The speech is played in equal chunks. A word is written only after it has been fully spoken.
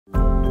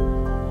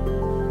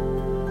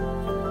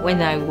When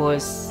I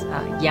was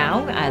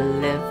young, I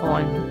lived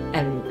on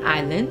an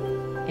island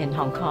in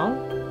Hong Kong.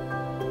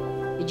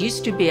 It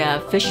used to be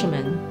a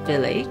fisherman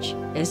village.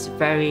 It's a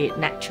very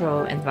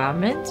natural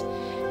environment,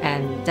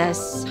 and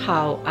that's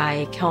how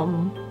I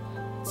come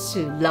to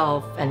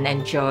love and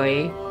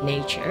enjoy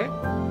nature.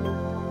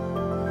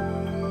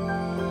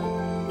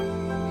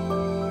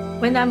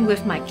 When I'm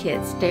with my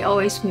kids, they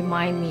always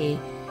remind me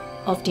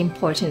of the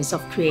importance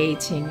of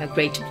creating a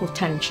great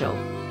potential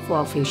for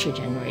our future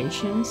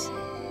generations.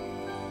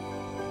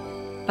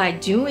 By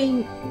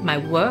doing my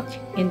work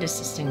in the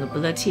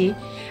sustainability,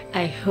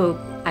 I hope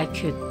I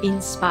could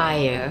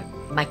inspire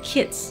my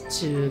kids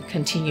to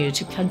continue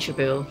to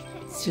contribute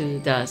to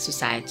the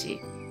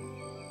society.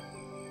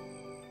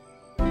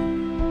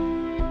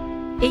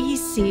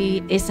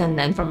 AEC is an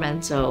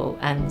environmental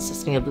and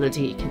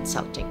sustainability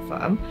consulting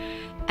firm,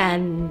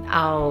 and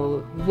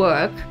our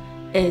work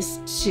is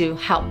to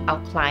help our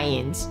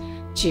clients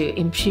to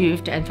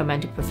improve the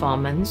environmental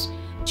performance,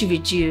 to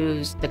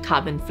reduce the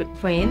carbon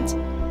footprint.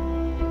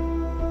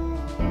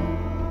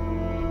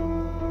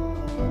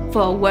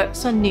 For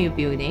works on new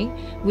building,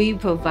 we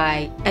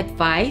provide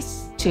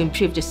advice to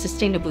improve the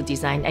sustainable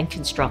design and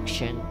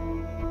construction.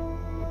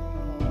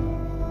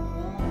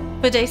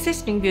 For the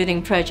existing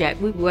building project,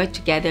 we work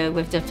together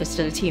with the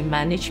facility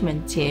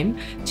management team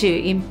to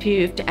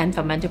improve the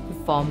environmental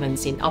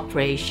performance in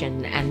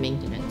operation and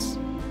maintenance.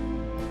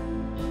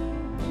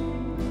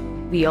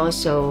 We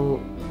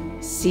also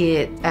see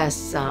it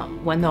as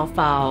one of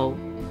our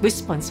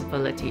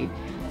responsibility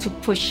to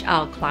push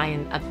our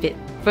client a bit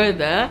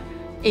further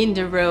in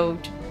the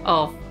road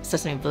of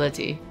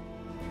sustainability.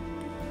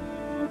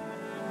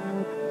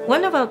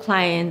 One of our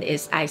clients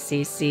is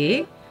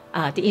ICC,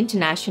 the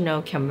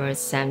International Commerce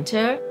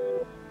Center.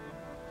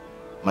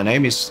 My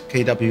name is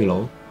KW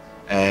Lo,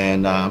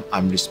 and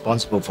I'm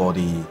responsible for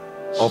the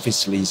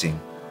office leasing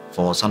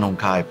for Sun Hung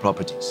Kai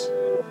Properties.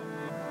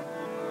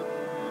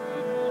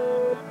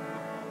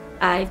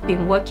 I've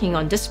been working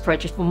on this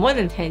project for more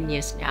than 10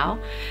 years now,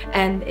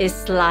 and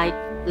it's like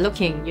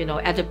looking,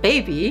 at a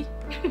baby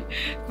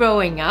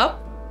growing up.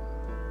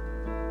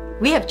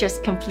 We have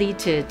just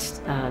completed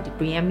the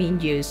BREEAM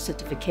In-Use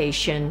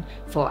certification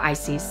for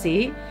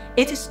ICC.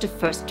 It is the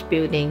first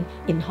building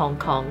in Hong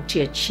Kong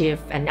to achieve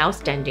an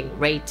outstanding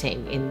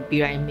rating in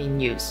BREEAM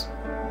In-Use.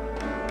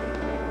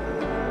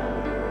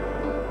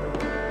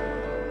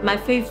 My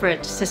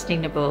favorite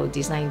sustainable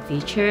design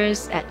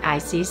features at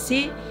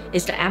ICC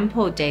is the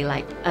ample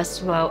daylight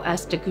as well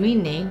as the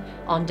greening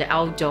on the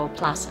outdoor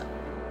plaza.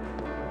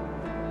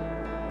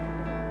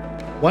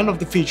 One of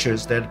the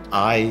features that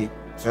I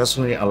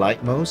personally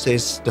like most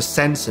is the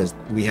sensors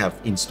we have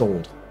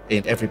installed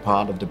in every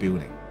part of the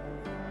building.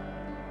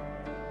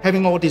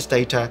 Having all this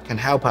data can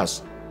help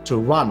us to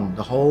run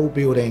the whole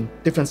building,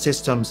 different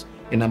systems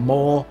in a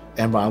more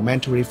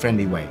environmentally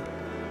friendly way.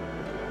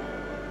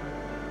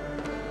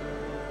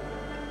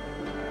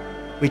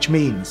 Which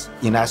means,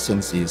 in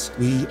essence, is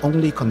we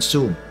only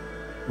consume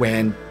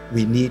when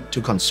we need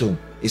to consume.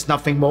 It's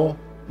nothing more,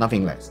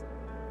 nothing less.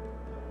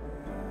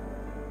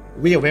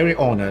 We are very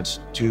honored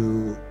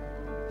to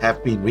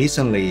have been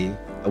recently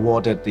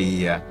awarded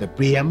the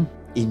BREEAM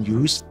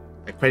In-Use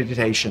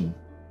accreditation.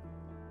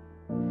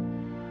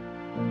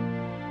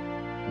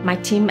 My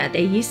team at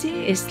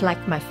AEC is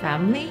like my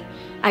family.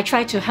 I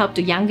try to help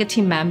the younger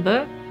team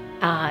member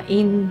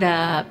in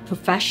the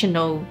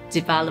professional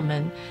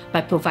development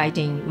by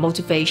providing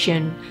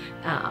motivation,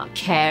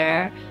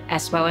 care,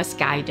 as well as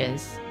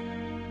guidance.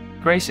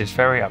 Grace is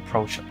very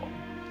approachable.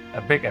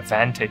 A big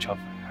advantage of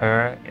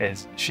her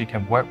is she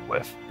can work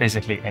with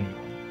basically anyone.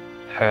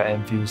 Her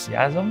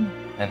enthusiasm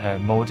and her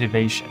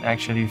motivation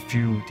actually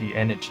fuel the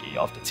energy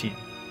of the team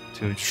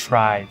to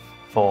strive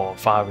for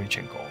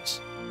far-reaching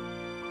goals.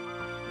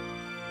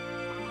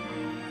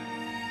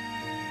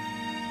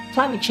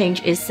 Climate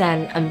change is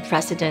an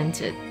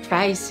unprecedented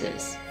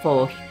crisis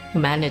for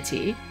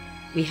humanity.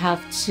 We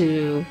have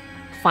to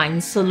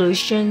find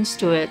solutions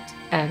to it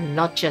and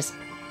not just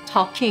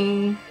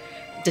talking,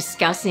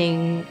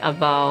 discussing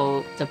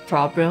about the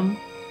problem.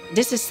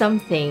 This is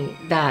something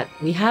that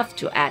we have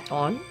to act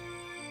on